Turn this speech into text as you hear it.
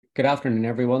Good afternoon,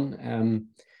 everyone.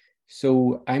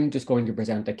 So I'm just going to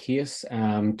present a case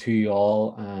to you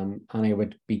all, and I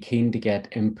would be keen to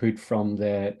get input from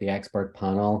the expert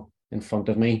panel in front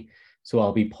of me. So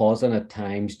I'll be pausing at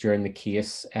times during the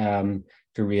case to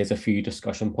raise a few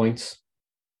discussion points.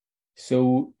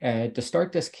 So to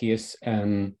start this case,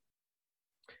 a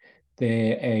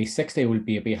 6-day-old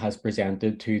baby has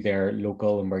presented to their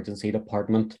local emergency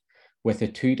department with a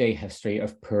 2-day history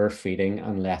of poor feeding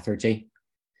and lethargy.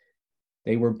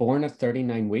 They were born at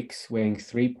 39 weeks, weighing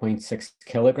 3.6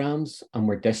 kilograms, and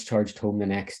were discharged home the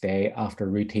next day after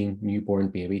routine newborn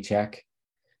baby check.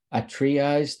 At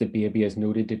triage, the baby is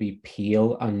noted to be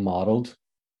pale and mottled.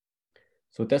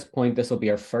 So at this point, this will be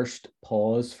our first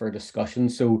pause for discussion.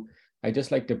 So I'd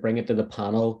just like to bring it to the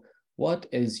panel. What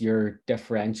is your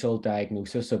differential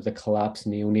diagnosis of the collapsed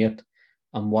neonate,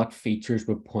 and what features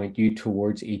would point you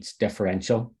towards each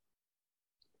differential?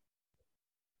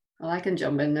 Well, I can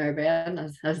jump in there, Ben,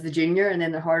 as the junior, and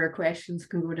then the harder questions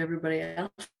can go to everybody else.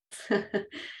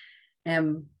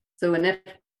 So an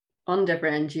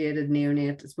undifferentiated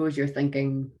neonate, I suppose you're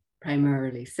thinking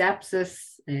primarily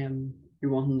sepsis.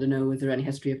 You're wanting to know, is there any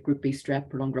history of group B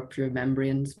strep, prolonged rupture of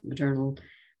membranes, maternal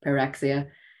pyrexia?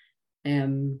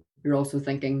 You're also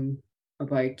thinking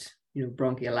about,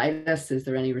 bronchiolitis. Is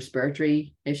there any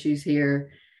respiratory issues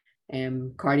here?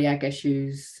 Cardiac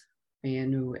issues.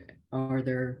 Are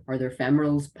there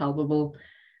femorals palpable?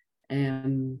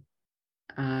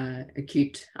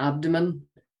 Acute abdomen.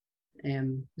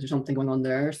 Is there something going on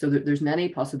there? So there's many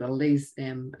possibilities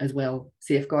as well.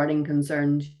 Safeguarding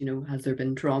concerns, has there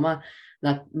been trauma?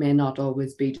 That may not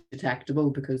always be detectable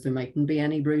because there mightn't be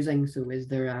any bruising. So is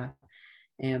there a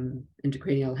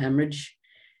intracranial hemorrhage?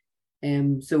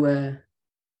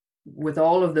 With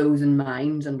all of those in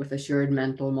mind, and with a shared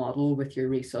mental model with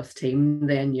your resus team,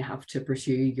 then you have to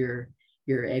pursue your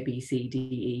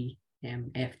ABCDE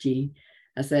FG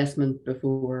assessment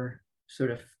before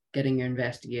sort of getting your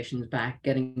investigations back,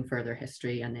 getting further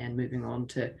history, and then moving on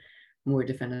to more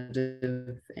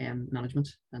definitive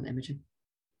management and imaging.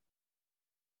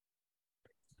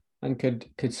 And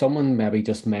could someone maybe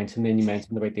just mention, then you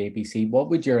mentioned about the ABC,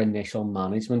 what would your initial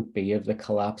management be of the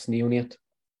collapsed neonate?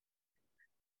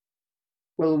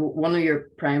 Well, one of your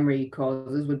primary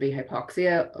causes would be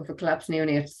hypoxia of a collapsed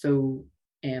neonate. So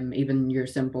even your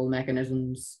simple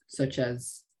mechanisms, such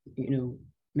as,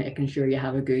 making sure you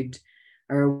have a good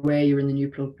airway, you're in the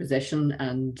neutral position,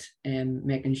 and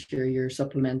making sure you're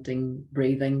supplementing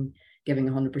breathing, giving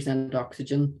 100%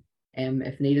 oxygen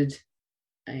if needed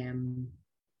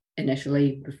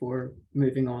initially, before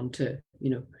moving on to,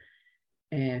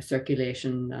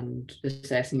 circulation and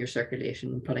assessing your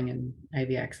circulation and putting in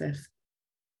IV access.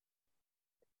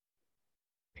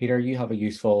 Peter, you have a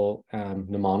useful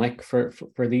mnemonic for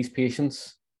these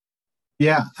patients?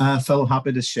 Yeah, Phil,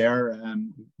 happy to share.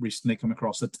 Recently come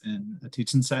across it in a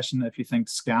teaching session. If you think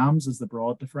SCAMS is the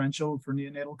broad differential for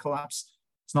neonatal collapse,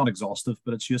 it's not exhaustive,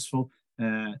 but it's useful.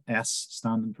 S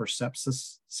standing for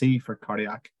sepsis, C for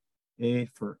cardiac, A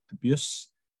for abuse,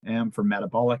 M for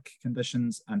metabolic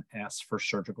conditions, and S for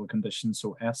surgical conditions.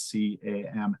 So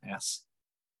SCAMS.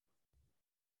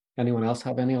 Anyone else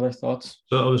have any other thoughts?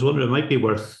 So I was wondering, it might be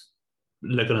worth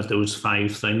looking at those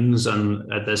 5 things,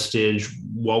 and at this stage,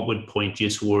 what would point you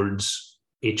towards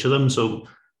each of them? So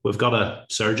we've got a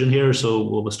surgeon here, so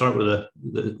we'll start with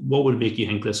what would make you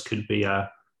think this could be a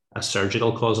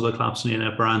surgical cause of the collapse in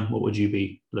neonate, Brian? What would you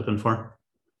be looking for?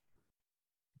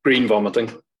 Green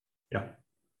vomiting.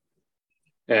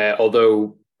 Yeah.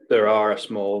 Although there are a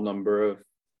small number of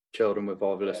children with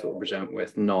volvulus that will present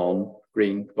with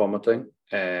non-green vomiting,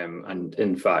 and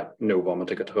in fact no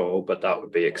vomiting at all, but that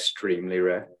would be extremely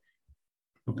rare.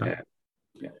 Okay.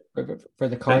 For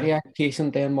the cardiac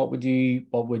patient, then what would you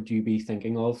be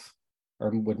thinking of,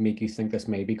 or would make you think this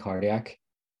may be cardiac?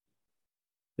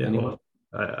 Yeah, well,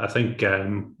 I think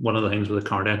one of the things with the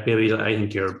cardiac babies, I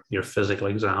think your physical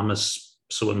exam is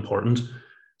so important.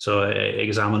 So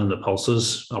examining the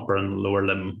pulses, upper and lower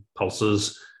limb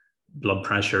pulses, blood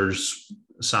pressures,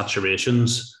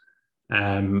 saturations,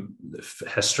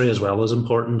 history as well is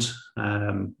important.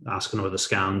 Asking whether the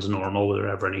scan's normal, whether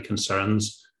there are ever any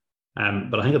concerns.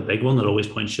 But I think a big one that always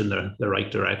points you in the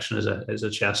right direction is a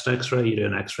chest X-ray. You do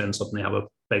an X-ray and suddenly have a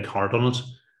big heart on it.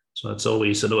 So it's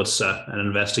always, I know it's an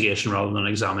investigation rather than an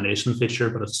examination feature,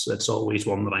 but it's always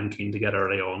one that I'm keen to get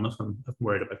early on if I'm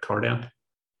worried about cardiac.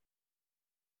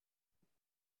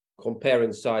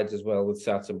 Comparing sides as well with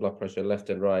SATs and blood pressure left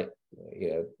and right,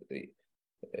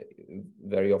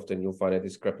 very often you'll find a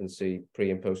discrepancy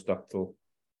pre and post ductal,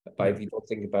 but if you don't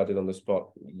think about it on the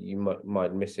spot, you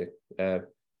might miss it.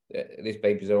 These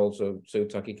babies are also so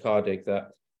tachycardic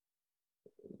that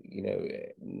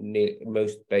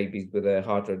most babies with a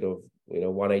heart rate of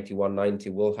 180, 190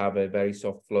 will have a very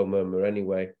soft flow murmur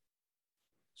anyway.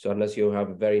 So unless you have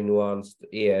a very nuanced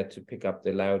ear to pick up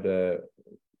the louder,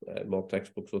 more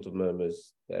textbook sort of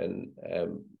murmurs, then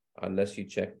unless you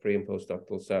check pre and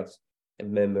postductal sats, a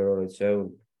murmur on its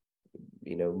own,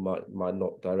 might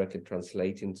not directly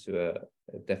translate into a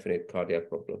definite cardiac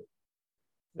problem.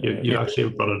 You actually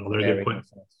brought another good point.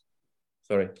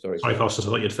 Sorry, Faustus, I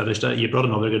thought you'd finished it. You brought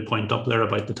another good point up there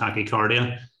about the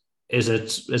tachycardia. Is it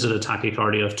a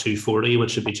tachycardia of 240,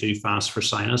 which should be too fast for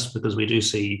sinus? Because we do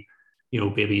see,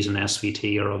 babies in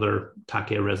SVT or other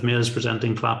tachyarrhythmias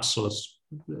presenting claps. So it's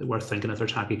worth thinking if they're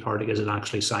tachycardic, is it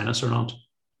actually sinus or not?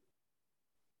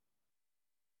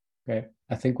 Okay,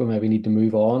 I think we maybe need to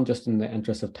move on just in the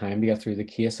interest of time to get through the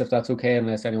case, if that's okay,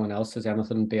 unless anyone else has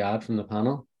anything to add from the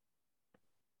panel.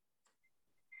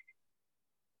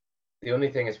 The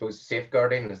only thing, I suppose,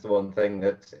 safeguarding is the one thing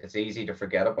that it's easy to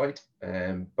forget about,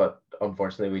 but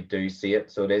unfortunately we do see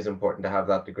it. So it is important to have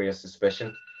that degree of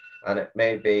suspicion. And it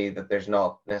may be that there's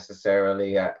not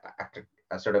necessarily a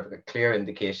sort of a clear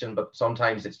indication, but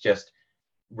sometimes it's just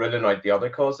ruling out the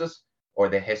other causes or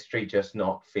the history just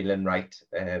not feeling right.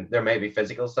 There may be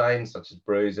physical signs such as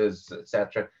bruises,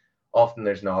 etc. Often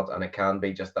there's not, and it can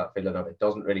be just that feeling of it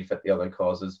doesn't really fit the other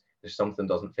causes. There's something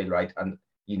doesn't feel right, and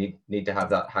you need to have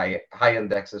that high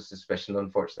index of suspicion.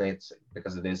 Unfortunately, it's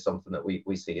because it is something that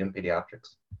we see in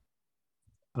pediatrics.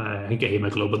 I think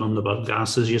hemoglobin on the blood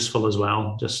gas is useful as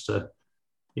well. Just that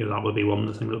would be one of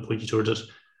the things that would point you towards it.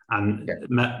 And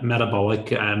metabolic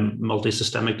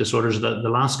multisystemic disorders. The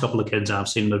last couple of kids I've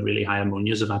seen with really high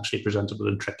ammonias have actually presented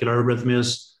with ventricular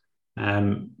arrhythmias.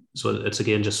 So it's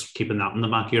again just keeping that in the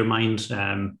back of your mind.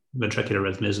 Ventricular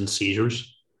arrhythmias and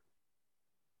seizures.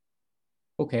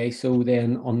 Okay, so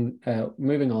then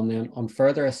moving on then, on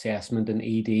further assessment in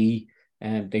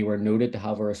ED, they were noted to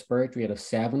have a respiratory rate of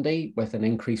 70 with an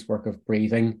increased work of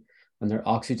breathing, and their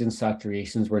oxygen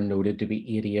saturations were noted to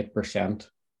be 88%.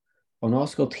 On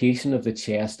auscultation of the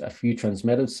chest, a few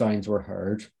transmitted sounds were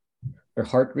heard. Their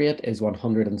heart rate is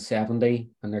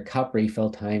 170 and their cap refill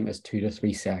time is 2 to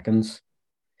 3 seconds.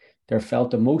 They're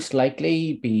felt to most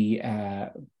likely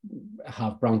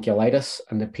have bronchiolitis,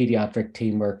 and the pediatric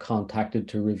team were contacted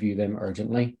to review them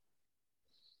urgently.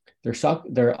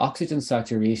 Their oxygen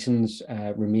saturations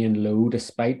remain low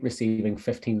despite receiving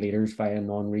 15 litres via a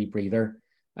non-rebreather,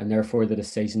 and therefore the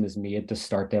decision is made to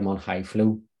start them on high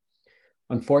flow.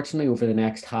 Unfortunately, over the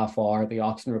next half hour, the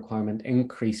oxygen requirement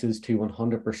increases to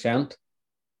 100%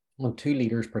 on 2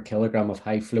 litres per kilogram of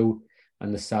high flow,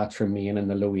 and the sats remain in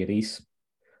the low 80s.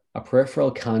 A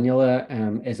peripheral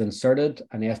cannula is inserted,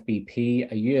 an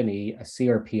FBP, a UNE, a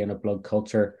CRP, and a blood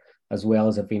culture, as well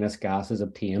as a venous gas is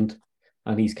obtained,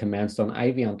 and he's commenced on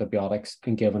IV antibiotics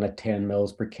and given a 10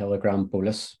 mils per kilogram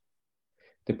bolus.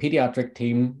 The pediatric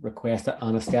team requested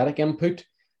anaesthetic input,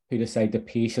 who decide the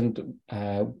patient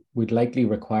would likely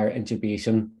require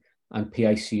intubation, and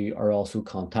PICU are also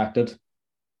contacted.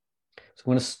 So I'm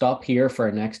going to stop here for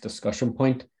our next discussion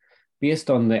point. Based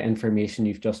on the information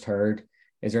you've just heard,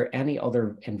 is there any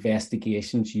other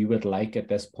investigations you would like at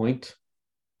this point?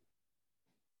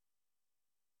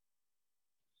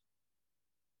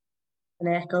 An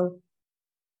echo.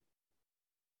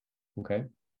 Okay.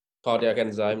 Cardiac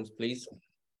enzymes, please.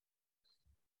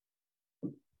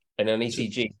 And an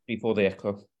ECG before the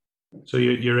echo. So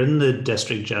you're in the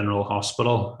District General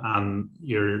Hospital, and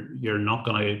you're not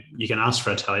going to. You can ask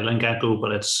for a Telelink echo,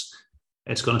 but it's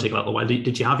going to take a little while.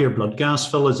 Did you have your blood gas,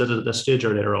 Phil? Is it at this stage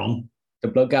or later on? The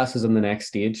blood gas is in the next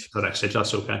stage. The next stage,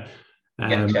 that's okay.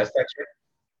 Chest X-ray.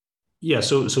 Yeah.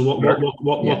 So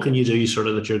what can you do sort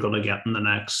of that you're going to get in the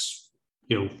next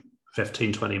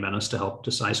 15, 20 minutes to help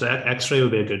decide? So X-ray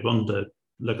would be a good one to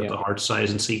look at the heart size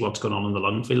and see what's going on in the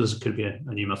lung fields. It could be a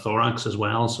pneumothorax as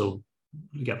well. So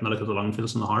you're getting a look at the lung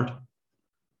fields in the heart.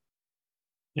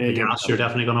 Yeah, the gas you're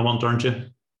definitely going to want, aren't you?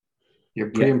 Your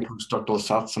pre and postductal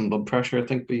sats and blood pressure, I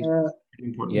think, be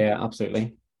important. Yeah,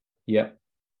 absolutely. Yeah.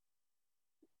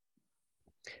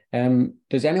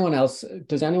 Does anyone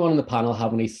in the panel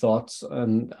have any thoughts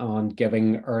on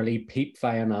giving early PEEP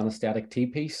via an anaesthetic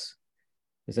T-piece?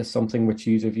 Is this something which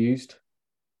you have used?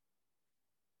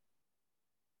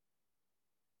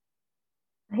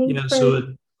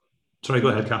 Sorry, go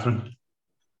ahead, Catherine.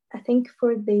 I think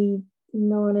for the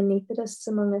non-anaesthetists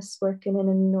among us working in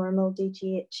a normal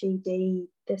DGHED,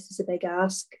 this is a big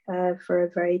ask for a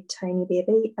very tiny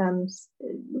baby.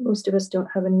 Most of us don't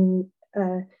have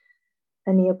a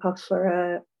neopuff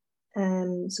or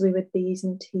so we would be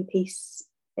using T-piece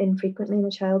infrequently in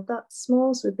a child that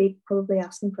small, so we'd be probably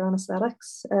asking for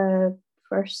anaesthetics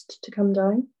first to come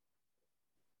down.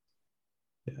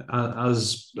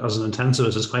 as an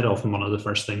intensivist, it's quite often one of the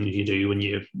first things you do when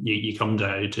you come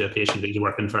down to a patient who's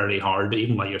working fairly hard,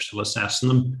 even while you're still assessing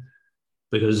them.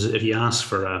 Because if you ask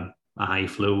for a high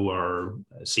flow or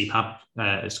CPAP,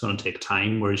 it's going to take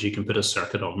time, whereas you can put a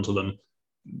circuit onto them,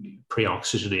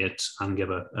 pre-oxygenate, and give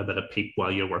a bit of PEEP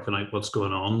while you're working out what's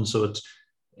going on. So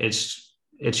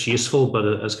it's useful,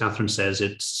 but as Catherine says,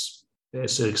 it's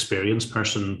an experienced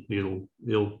person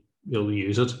you'll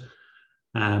use it.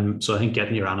 So I think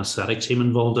getting your anaesthetic team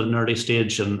involved at an early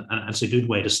stage, and it's a good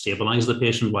way to stabilise the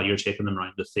patient while you're taking them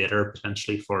around the theatre,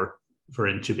 potentially for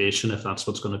intubation if that's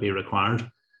what's going to be required.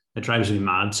 It drives me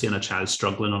mad seeing a child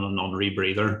struggling on a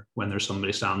non-rebreather when there's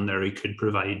somebody standing there who could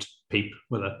provide PEEP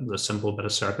with a simple bit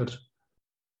of circuit.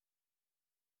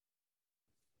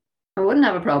 I wouldn't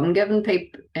have a problem giving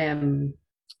PEEP.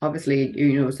 Obviously,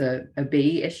 it's a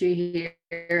B issue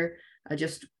here. I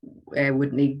just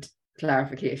would need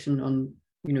clarification on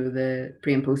the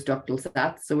pre and post ductal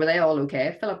sats. So were they all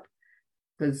okay, Philip?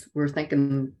 Because we're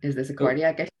thinking, is this a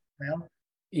cardiac issue as well?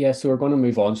 Yeah, so we're going to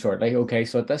move on shortly. Okay,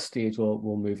 so at this stage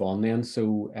we'll move on then.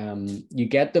 So you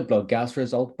get the blood gas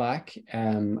result back,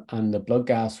 and the blood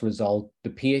gas result, the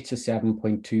pH is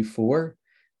 7.24,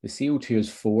 the CO2 is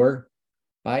 4,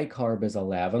 bicarb is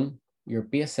 11, your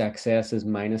base excess is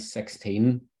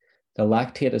 -16, the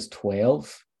lactate is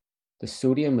 12, the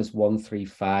sodium is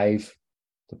 135,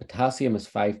 the potassium is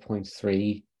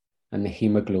 5.3, and the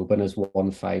hemoglobin is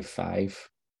 155.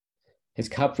 His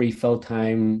cap refill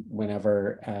time,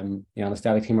 whenever the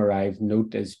anaesthetic team arrived,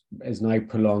 note is now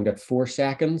prolonged at 4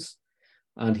 seconds,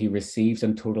 and he receives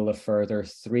in total a further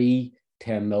 3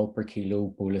 10 ml per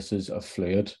kilo boluses of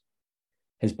fluid.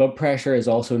 His blood pressure is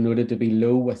also noted to be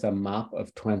low with a MAP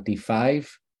of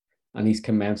 25, and he's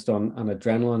commenced on an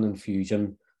adrenaline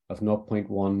infusion of 0.1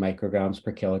 micrograms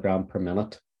per kilogram per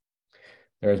minute.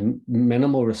 There is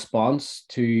minimal response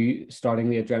to starting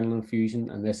the adrenaline infusion,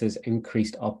 and this is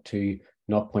increased up to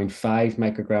 0.5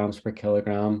 micrograms per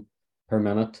kilogram per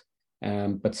minute,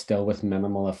 but still with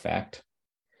minimal effect.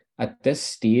 At this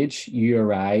stage, you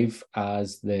arrive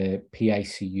as the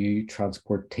PICU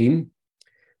transport team,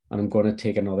 and I'm going to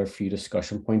take another few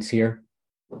discussion points here.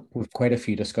 We've quite a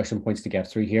few discussion points to get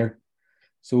through here.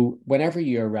 So whenever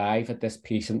you arrive at this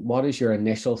patient, what is your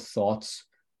initial thoughts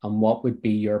and what would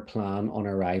be your plan on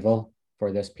arrival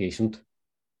for this patient?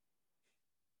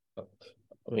 I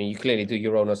mean, you clearly do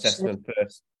your own assessment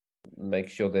first. Make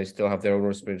sure they still have their own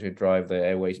respiratory drive, their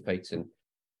airway space, and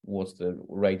what's the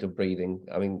rate of breathing.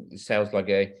 I mean, it sounds like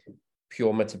a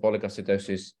pure metabolic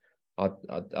acidosis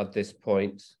at this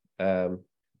point,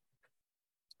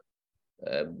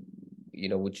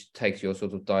 which takes your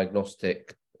sort of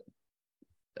diagnostic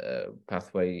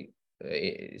pathway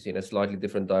is in a slightly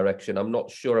different direction. I'm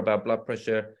not sure about blood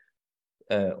pressure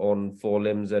on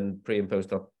forelimbs and pre and post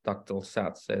ductal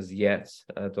sats as yet.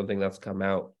 I don't think that's come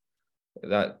out.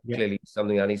 That clearly is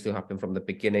something that needs to happen from the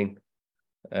beginning,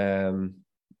 because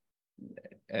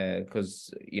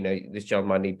this child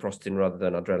might need Prostin rather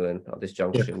than adrenaline at this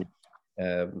junction.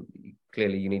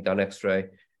 Clearly you need an X-ray,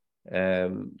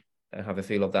 and have a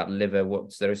feel of that liver,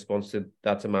 what's the response to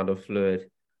that amount of fluid.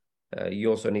 You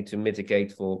also need to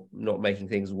mitigate for not making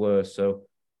things worse. So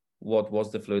what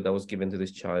was the fluid that was given to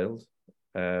this child?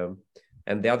 And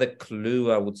the other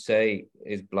clue I would say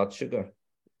is blood sugar,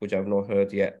 which I've not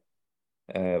heard yet.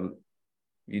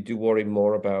 You do worry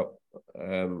more about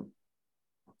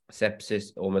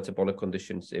sepsis or metabolic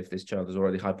conditions if this child is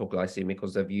already hypoglycemic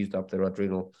because they've used up their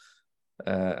adrenal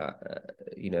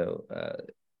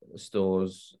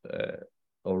stores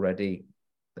already.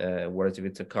 Whereas if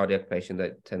it's a cardiac patient,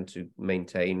 they tend to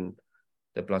maintain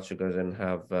the blood sugars and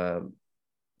have a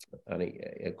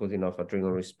good enough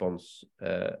adrenal response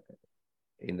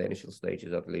in the initial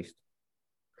stages, at least.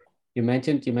 You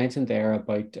mentioned there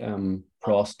about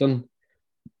Prostin.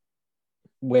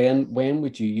 When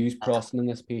would you use Prostin in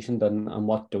this patient, and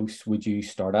what dose would you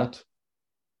start at,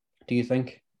 do you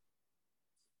think?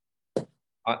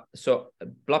 So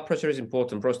blood pressure is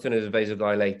important. Prostin is a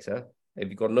vasodilator. If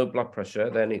you've got no blood pressure,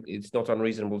 then it's not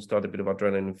unreasonable to start a bit of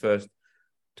adrenaline first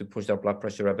to push that blood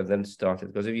pressure up and then start it.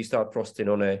 Because if you start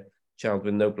Prostin on a child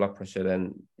with no blood pressure,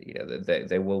 then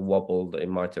they will wobble, they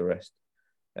might arrest.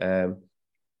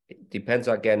 It depends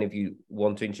again if you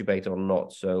want to intubate or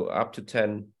not. So up to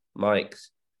 10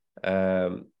 mics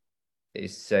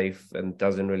is safe and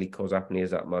doesn't really cause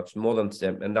apneas that much. More than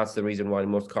 10, and that's the reason why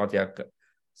most cardiac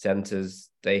centers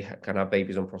they can have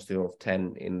babies on Prostin of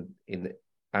 10 in the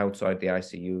outside the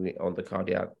ICU on the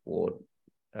cardiac ward.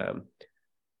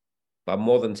 But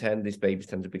more than 10, these babies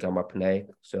tend to become apneic,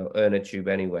 so earn a tube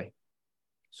anyway.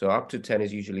 So up to 10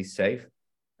 is usually safe.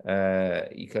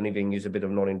 You can even use a bit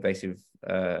of non-invasive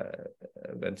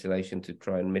ventilation to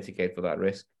try and mitigate for that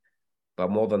risk. But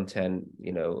more than 10,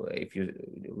 you know,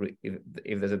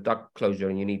 if there's a duct closure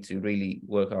and you need to really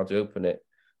work hard to open it,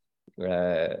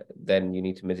 then you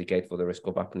need to mitigate for the risk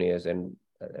of apneas and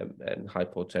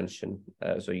hypotension.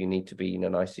 So you need to be in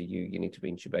an ICU, you need to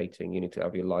be intubating, you need to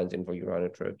have your lines in for your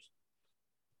inotropes.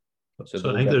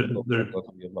 So I think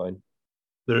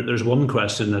there's one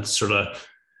question that's sort of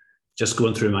just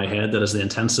going through my head, that as the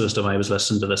intensivist, if I was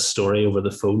listening to this story over the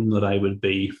phone, that I would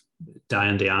be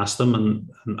dying to ask them.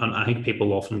 And I think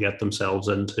people often get themselves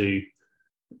into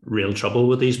real trouble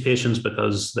with these patients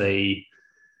because they're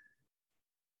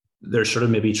sort of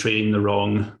maybe treating the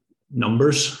wrong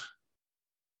numbers.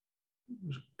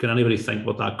 Can anybody think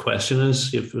what that question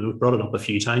is? You've brought it up a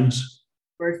few times.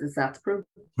 Where's the SATS probe?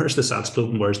 Where's the SATS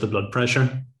probe and where's the blood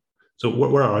pressure? So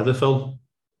where are they, Phil?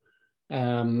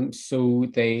 So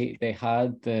they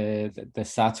had the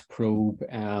SATS probe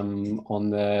on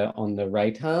the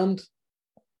right hand.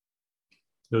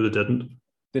 No, they didn't.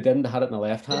 They didn't. They had it in the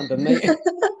left hand, didn't they?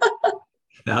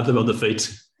 They had them on the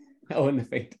feet. Oh, on the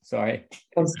feet. Sorry.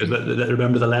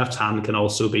 Remember, the left hand can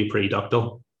also be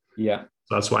preductal. Yeah.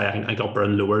 So that's why I think upper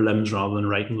and lower limbs rather than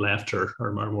right and left are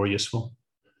more useful.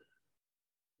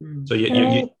 So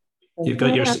you've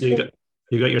got your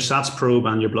SATS probe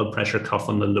and your blood pressure cuff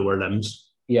on the lower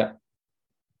limbs. Yeah.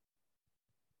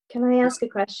 Can I ask a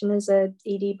question as a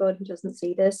ED bud who doesn't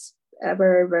see this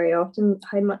ever very often?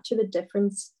 How much of a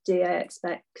difference do I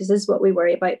expect? Because this is what we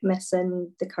worry about,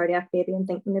 missing the cardiac baby and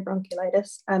thinking they're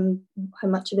bronchiolitis. How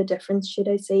much of a difference should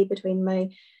I see between my,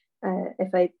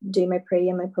 if I do my pre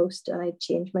and my post and I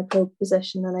change my probe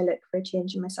position and I look for a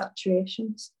change in my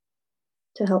saturations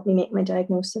to help me make my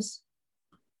diagnosis?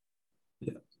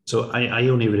 Yeah. So I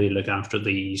only really look after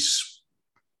these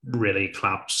really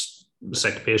collapsed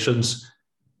sick patients.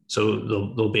 So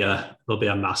there'll be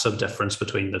a massive difference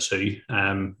between the two.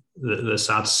 The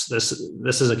SATS,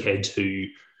 this is a kid who,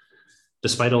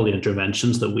 despite all the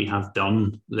interventions that we have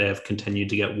done, they have continued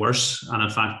to get worse. And in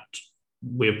fact,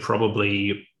 we've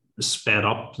probably sped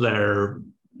up their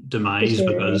demise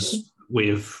because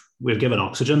we've given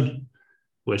oxygen,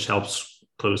 which helps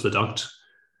close the duct.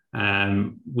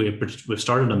 We've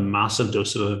started a massive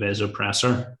dose of a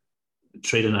vasopressor,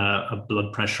 treating a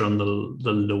blood pressure on the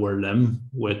lower limb,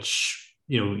 which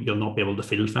you'll not be able to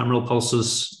feel femoral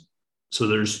pulses. So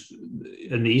there's,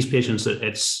 in these patients,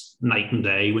 it's night and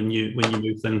day when you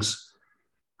move things.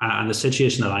 And the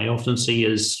situation that I often see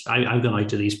is I've gone out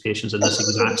to these patients in this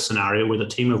exact scenario where the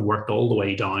team have worked all the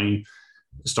way down,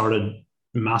 started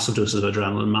massive doses of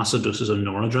adrenaline, massive doses of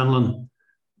noradrenaline,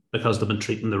 because they've been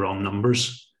treating the wrong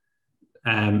numbers.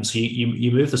 So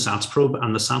you move the SATS probe,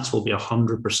 and the SATS will be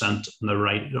 100% on the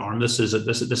right arm. This is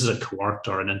a coarct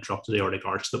or an interrupted aortic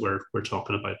arch that we're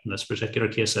talking about in this particular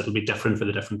case. It'll be different for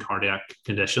the different cardiac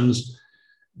conditions,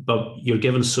 but you're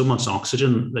given so much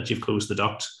oxygen that you've closed the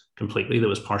duct completely that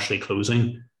was partially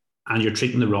closing, and you're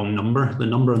treating the wrong number. The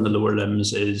number on the lower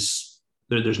limbs is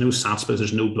there's no SATS because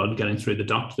there's no blood getting through the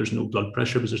duct. There's no blood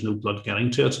pressure because there's no blood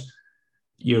getting to it.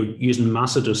 You're using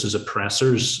massive doses of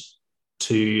pressors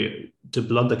to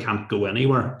blood that can't go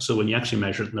anywhere. So when you actually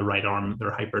measure it in the right arm,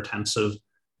 they're hypertensive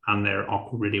and they're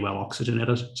really well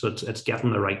oxygenated. So it's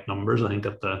getting the right numbers, I think,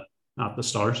 at the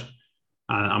start.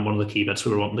 And one of the key bits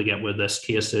we were wanting to get with this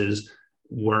case is,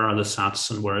 where are the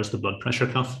SATS and where is the blood pressure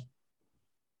cuff?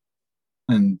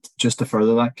 And just to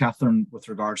further that, Catherine, with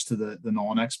regards to the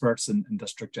non-experts in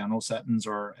district general settings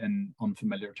or in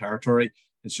unfamiliar territory,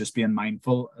 it's just being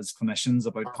mindful as clinicians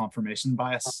about confirmation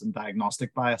bias and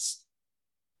diagnostic bias.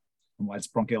 And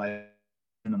whilst bronchiolitis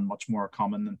is much more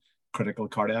common than critical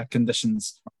cardiac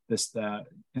conditions, this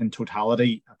in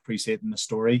totality, appreciating the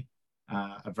story,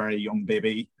 a very young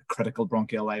baby, critical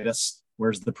bronchiolitis,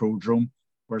 where's the prodrome?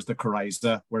 Where's the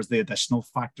coryza? Where's the additional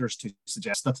factors to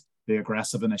suggest that the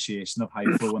aggressive initiation of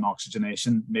high flow and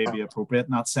oxygenation may be appropriate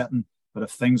in that setting? But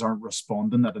if things aren't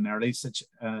responding at an early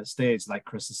stage, like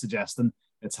Chris is suggesting,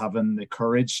 it's having the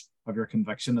courage of your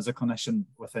conviction as a clinician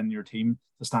within your team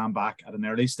to stand back at an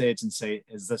early stage and say,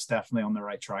 is this definitely on the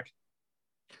right track?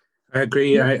 I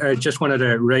agree. I just wanted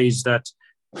to raise that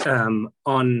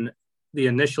on the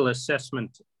initial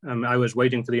assessment, I was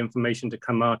waiting for the information to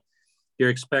come out. You're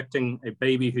expecting a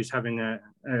baby who's having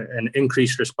an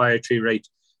increased respiratory rate.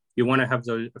 You want to have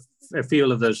a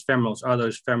feel of those femorals. Are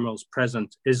those femorals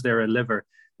present? Is there a liver?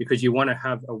 Because you want to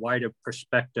have a wider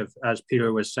perspective, as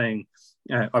Peter was saying,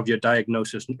 of your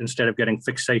diagnosis instead of getting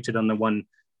fixated on the one.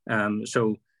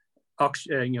 So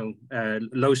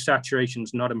low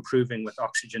saturations not improving with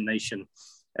oxygenation.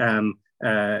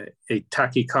 a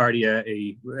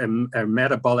tachycardia, a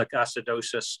metabolic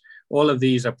acidosis. All of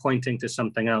these are pointing to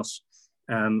something else.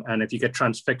 And if you get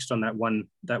transfixed on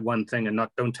that one thing and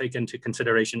don't take into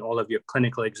consideration all of your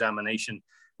clinical examination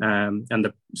and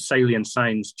the salient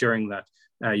signs during that,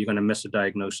 you're going to miss a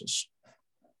diagnosis.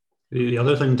 The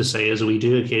other thing to say is we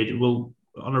do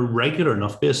on a regular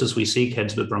enough basis, we see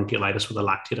kids with bronchiolitis with a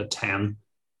lactate of 10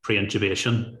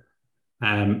 pre-intubation.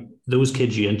 Those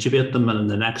kids, you intubate them, and in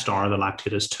the next hour, the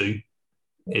lactate is 2.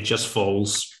 It just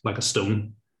falls like a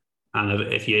stone.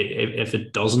 And if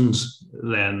it doesn't,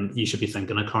 then you should be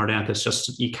thinking of cardiac. It's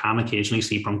just, you can occasionally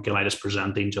see bronchiolitis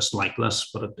presenting just like this,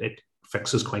 but it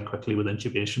fixes quite quickly with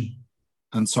intubation.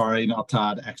 And sorry not to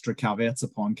add extra caveats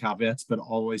upon caveats, but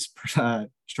always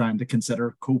trying to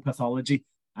consider co-pathology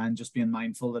and just being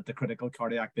mindful that the critical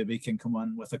cardiac baby can come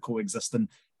in with a coexisting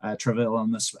trivial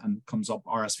illness and comes up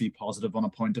RSV positive on a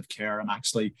point of care and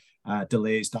actually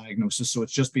delays diagnosis. So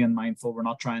it's just being mindful. We're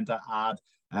not trying to add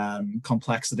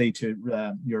complexity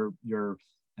to your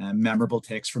memorable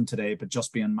takes from today, but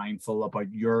just being mindful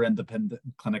about your independent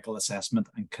clinical assessment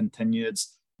and continued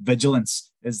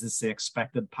vigilance. Is this the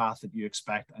expected path that you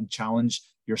expect, and challenge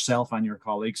yourself and your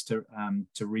colleagues to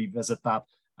revisit that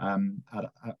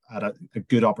at a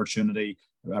good opportunity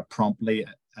promptly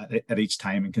at each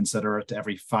time, and consider it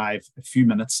every few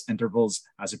minutes intervals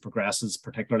as it progresses,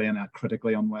 particularly in a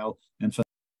critically unwell infant.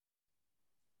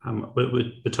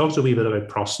 We talked a wee bit about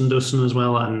prostin dosing as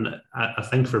well, and I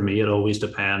think for me it always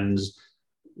depends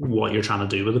what you're trying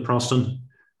to do with the prostin.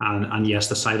 And yes,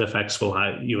 the side effects will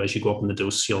have as you go up in the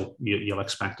dose, you'll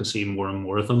expect to see more and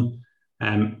more of them.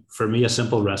 For me, a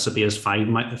simple recipe is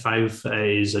 5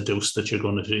 is a dose that you're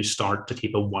going to start to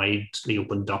keep a widely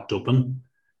open duct open.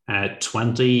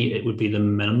 20, it would be the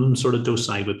minimum sort of dose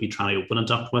I would be trying to open a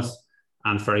duct with,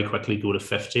 and very quickly go to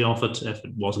 50 off it if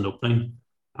it wasn't opening.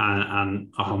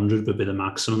 And 100 would be the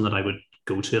maximum that I would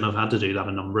go to. And I've had to do that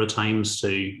a number of times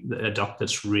to a duct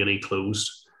that's really closed.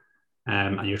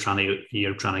 And you're trying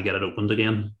to get it opened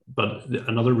again. But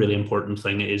another really important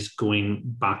thing is going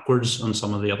backwards on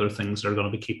some of the other things that are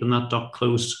going to be keeping that duct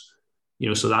closed.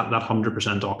 So that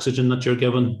 100% oxygen that you're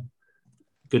given,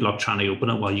 good luck trying to open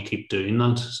it while you keep doing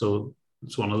that. So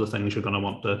it's one of the things you're going to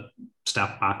want to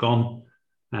step back on,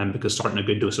 because starting a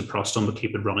good dose of prostin will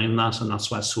keep it running that, and that's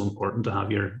why it's so important to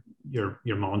have your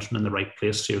monitoring in the right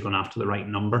place, so you're going after the right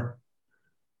number.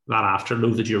 That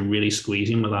afterload that you're really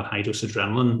squeezing with that high dose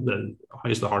adrenaline, how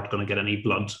is the heart going to get any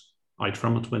blood out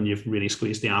from it when you've really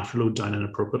squeezed the afterload down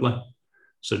inappropriately?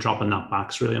 So dropping that back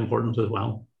is really important as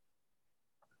well.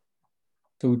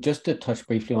 So just to touch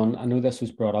briefly on, I know this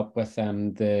was brought up with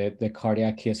the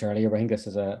cardiac case earlier, but I think this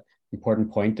is an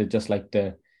important point to just like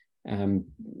to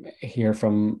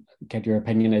get your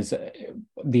opinion. Is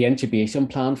the intubation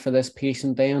plan for this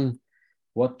patient then?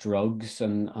 What drugs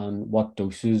and what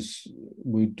doses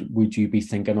would you be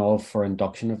thinking of for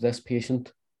induction of this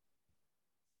patient?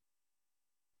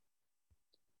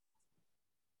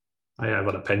 I have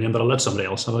an opinion, but I'll let somebody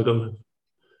else have a go.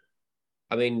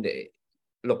 I mean,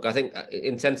 look, I think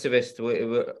intensivists,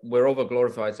 we're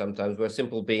over-glorified sometimes. We're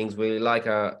simple beings. We like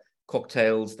our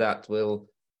cocktails that will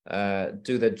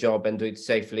do their job and do it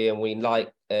safely, and we like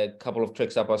a couple of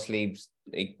tricks up our sleeves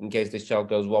in case this child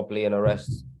goes wobbly and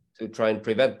arrests, to try and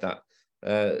prevent that.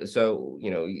 So,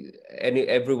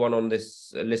 everyone on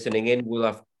this listening in will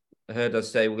have heard us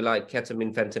say we like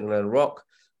ketamine, fentanyl, and rock,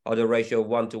 or the ratio of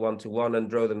 1 to 1 to 1, and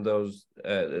draw them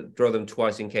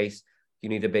twice in case you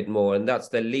need a bit more. And that's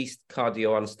the least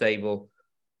cardio unstable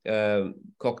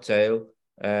cocktail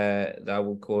that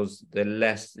will cause the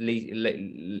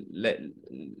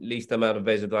least amount of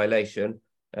vasodilation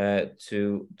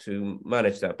to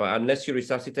manage that. But unless you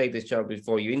resuscitate this child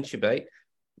before you intubate,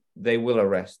 they will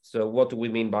arrest. So what do we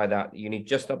mean by that? You need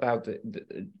just about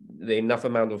the enough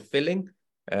amount of filling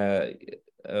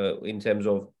in terms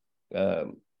of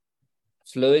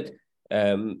fluid.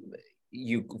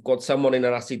 You've got someone in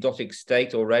an acidotic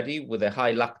state already with a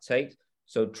high lactate.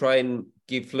 So try and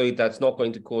give fluid that's not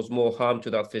going to cause more harm to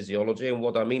that physiology. And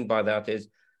what I mean by that is,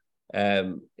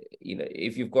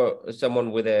 if you've got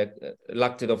someone with a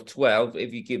lactate of 12,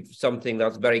 if you give something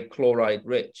that's very chloride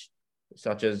rich,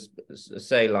 such as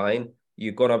saline,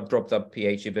 you're going to drop that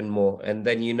pH even more. And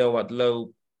then at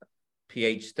low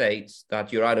pH states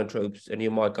that your inotropes and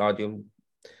your myocardium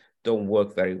don't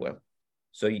work very well.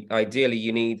 So ideally,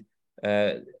 you need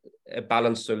a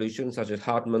balanced solution, such as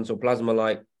Hartmann's or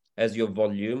Plasma-Lyte, as your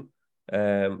volume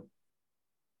to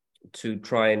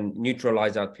try and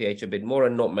neutralize that pH a bit more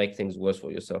and not make things worse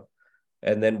for yourself.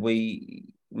 And then we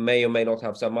may or may not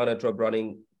have some inotrope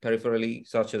running peripherally,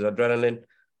 such as adrenaline,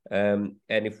 And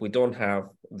if we don't have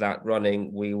that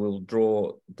running, we will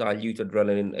draw dilute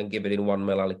adrenaline and give it in 1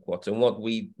 ml aliquot. And what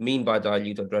we mean by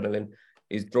dilute adrenaline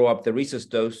is draw up the rhesus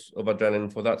dose of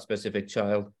adrenaline for that specific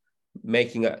child,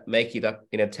 make it up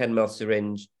in a 10 ml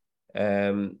syringe,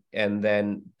 and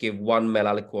then give 1 ml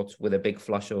aliquot with a big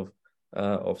flush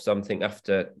of something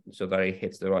after, so that it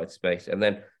hits the right space. And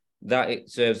then that it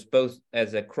serves both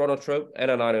as a chronotrope and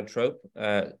an inotrope,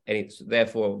 and it's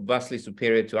therefore vastly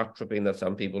superior to atropine that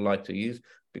some people like to use,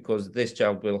 because this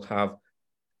child will have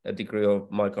a degree of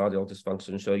myocardial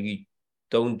dysfunction. So you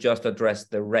don't just address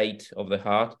the rate of the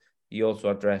heart, you also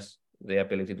address the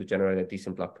ability to generate a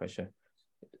decent blood pressure.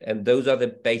 And those are the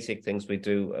basic things we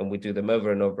do, and we do them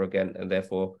over and over again, and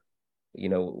therefore, you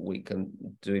know, we can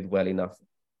do it well enough.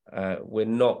 We're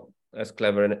not as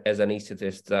clever as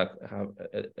anesthetists that have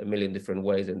a million different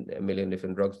ways and a million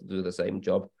different drugs to do the same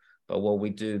job. But what we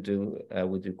do,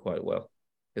 we do quite well.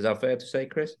 Is that fair to say,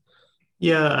 Chris?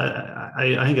 Yeah,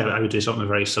 I think I would do something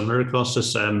very similar across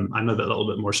this. I'm a little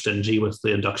bit more stingy with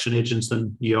the induction agents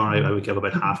than you are. I would give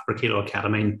about half per kilo of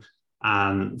ketamine,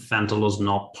 and fentanyl is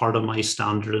not part of my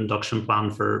standard induction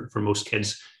plan for most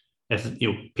kids. If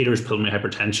Peter's pulmonary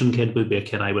hypertension kid would be a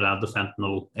kid I would add the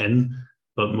fentanyl in.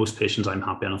 But most patients, I'm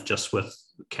happy enough just with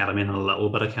ketamine and a little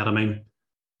bit of ketamine.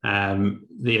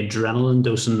 The adrenaline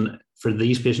dosing for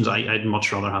these patients, I'd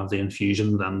much rather have the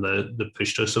infusion than the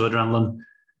push dose of adrenaline,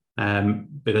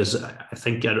 because I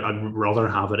think I'd rather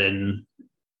have it in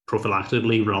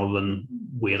prophylactically rather than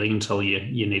waiting until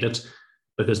you need it.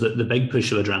 Because the big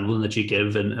push of adrenaline that you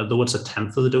give, and although it's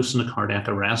 1/10 of the dose in a cardiac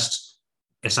arrest,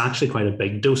 it's actually quite a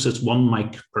big dose. It's 1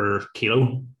 mic per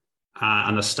kilo.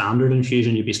 And a standard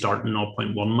infusion, you'd be starting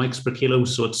 0.1 mics per kilo.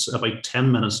 So it's about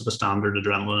 10 minutes of a standard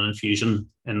adrenaline infusion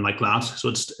in like that. So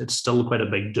it's still quite a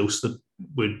big dose that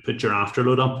would put your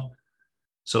afterload up.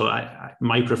 So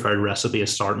my preferred recipe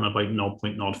is starting about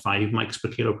 0.05 mics per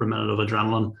kilo per minute of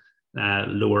adrenaline,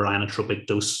 lower inotropic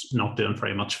dose, not doing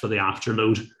very much for the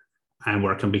afterload, and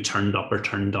where it can be turned up or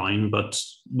turned down, but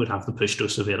would have the push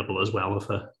dose available as well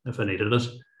if I needed it.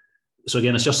 So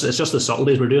again, it's just the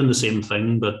subtleties. We're doing the same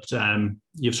thing, but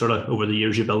you've sort of, over the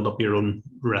years, you build up your own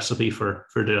recipe for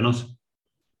doing it.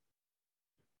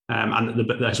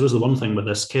 And I suppose the one thing with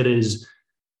this kid is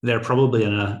they're probably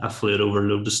in a fluid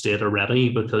overload state already,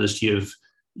 because you've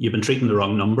been treating the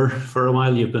wrong number for a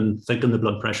while. You've been thinking the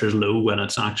blood pressure is low when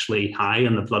it's actually high,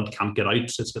 and the blood can't get out.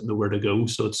 It's got nowhere to go.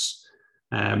 So it's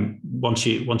once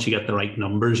you get the right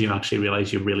numbers, you actually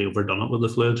realize you've really overdone it with the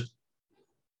fluid.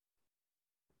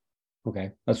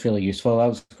 Okay, that's really useful. That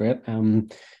was great.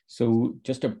 So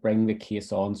just to bring the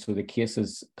case on, so the case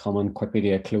is coming quickly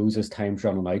to a close as time's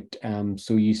running out.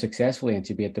 So you successfully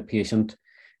intubate the patient,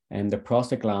 and the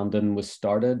prostaglandin was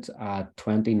started at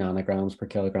 20 nanograms per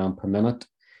kilogram per minute.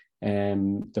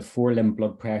 The 4-limb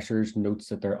blood pressures notes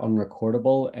that they're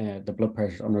unrecordable. The blood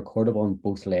pressure is unrecordable on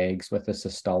both legs, with a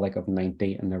systolic of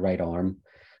 90 in the right arm,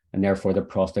 and therefore the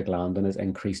prostaglandin is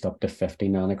increased up to 50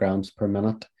 nanograms per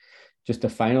minute. Just a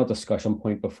final discussion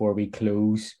point before we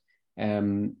close.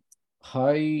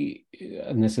 How,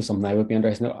 and this is something I would be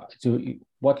interested in, so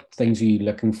what things are you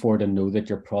looking for to know that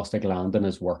your prostaglandin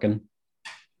is working?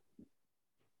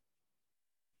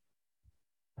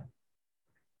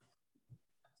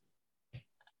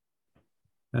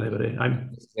 Anybody?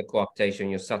 The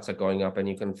coaptation, your SATs are going up, and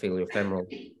you can feel your femoral.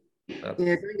 You're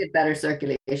going to get better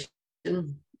circulation.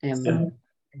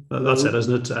 That's it,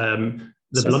 isn't it?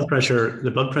 The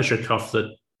blood pressure cuff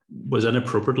that was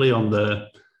inappropriately on the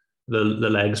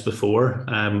legs before.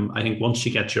 I think once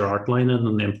you get your arc line in,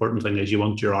 and the important thing is you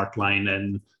want your arc line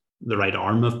in the right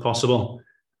arm if possible.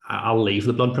 I'll leave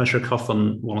the blood pressure cuff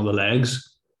on one of the legs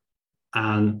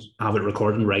and have it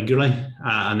recording regularly.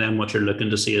 And then what you're looking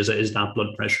to see is that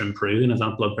blood pressure improving? If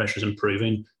that blood pressure is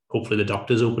improving, hopefully the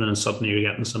duct is opening and suddenly you're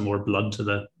getting some more blood to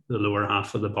the lower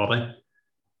half of the body.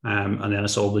 And then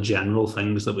it's all the general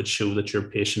things that would show that your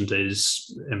patient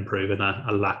is improving.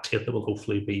 A lactate that will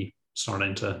hopefully be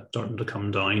starting to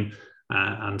come down,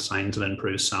 and signs of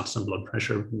improved SATs and blood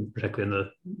pressure, particularly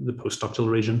in the postductal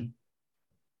region.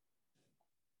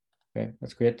 Okay,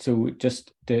 that's great. So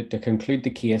just to conclude the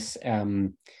case,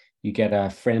 you get a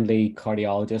friendly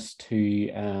cardiologist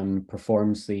who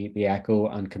performs the echo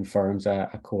and confirms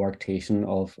a coarctation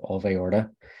of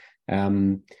aorta.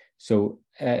 So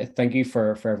thank you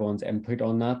for everyone's input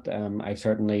on that. I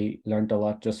certainly learned a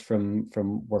lot just from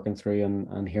working through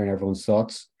and hearing everyone's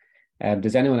thoughts.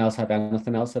 Does anyone else have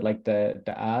anything else they'd like to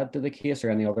add to the case, or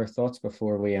any other thoughts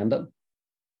before we end it?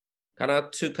 Can I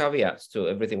add 2 caveats to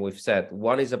everything we've said?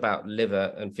 One is about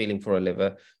liver and feeling for a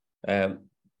liver.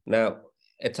 Now,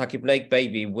 a tachypneic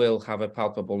baby will have a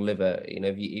palpable liver,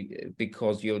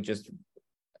 because you're just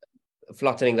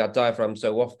flattening that diaphragm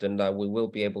so often that we will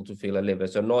be able to feel a liver.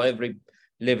 So not every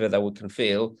liver that we can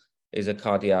feel is a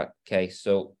cardiac case.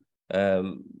 So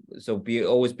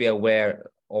always be aware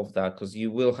of that, because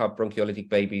you will have bronchiolytic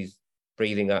babies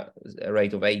breathing at a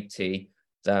rate of 80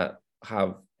 that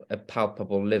have a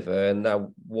palpable liver, and that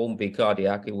won't be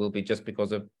cardiac. It will be just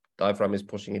because the diaphragm is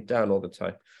pushing it down all the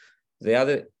time. The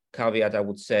other caveat I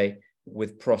would say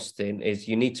with Prostin is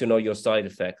you need to know your side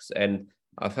effects. And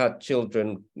I've had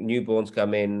children, newborns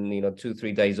come in,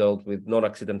 2-3 days old with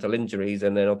non-accidental injuries,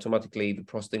 and then automatically the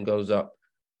Prostin goes up.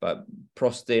 But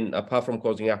Prostin, apart from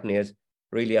causing apneas,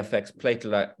 really affects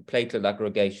platelet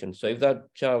aggregation. So if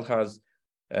that child has,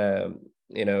 a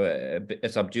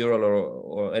subdural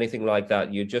or anything like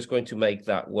that, you're just going to make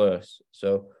that worse.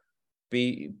 So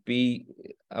be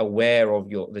aware of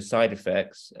the side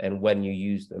effects and when you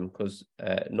use them, because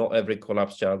not every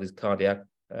collapsed child is cardiac.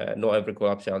 Not every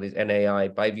collapsed child is NAI.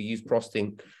 But if you use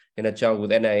Prostin in a child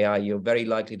with NAI, you're very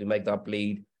likely to make that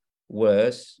bleed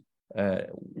worse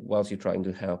whilst you're trying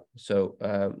to help. So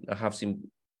I have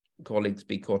seen colleagues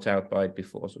be caught out by it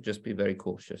before, so just be very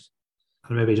cautious.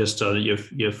 And maybe just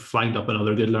you've flagged up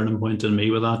another good learning point in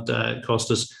me with that,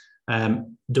 Costas.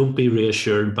 Don't be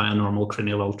reassured by a normal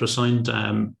cranial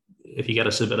ultrasound. If you get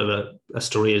us a bit of a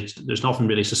story, there's nothing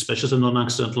really suspicious in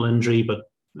non-accidental injury, but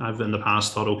I've in the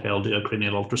past thought, okay, I'll do a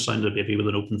cranial ultrasound of a baby with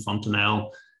an open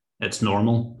fontanelle. It's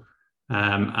normal.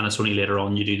 And it's only later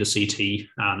on you do the CT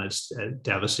and it's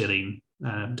devastating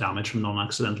damage from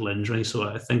non-accidental injury. So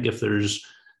I think if there's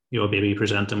a baby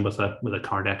presenting with a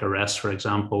cardiac arrest, for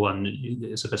example, and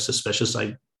it's a bit suspicious,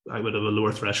 I would have a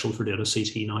lower threshold for doing a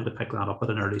CT now to pick that up at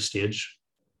an early stage.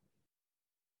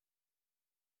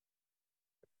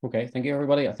 Okay, thank you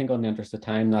everybody. I think on the interest of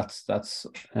time, that's us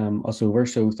over.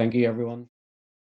 So thank you everyone.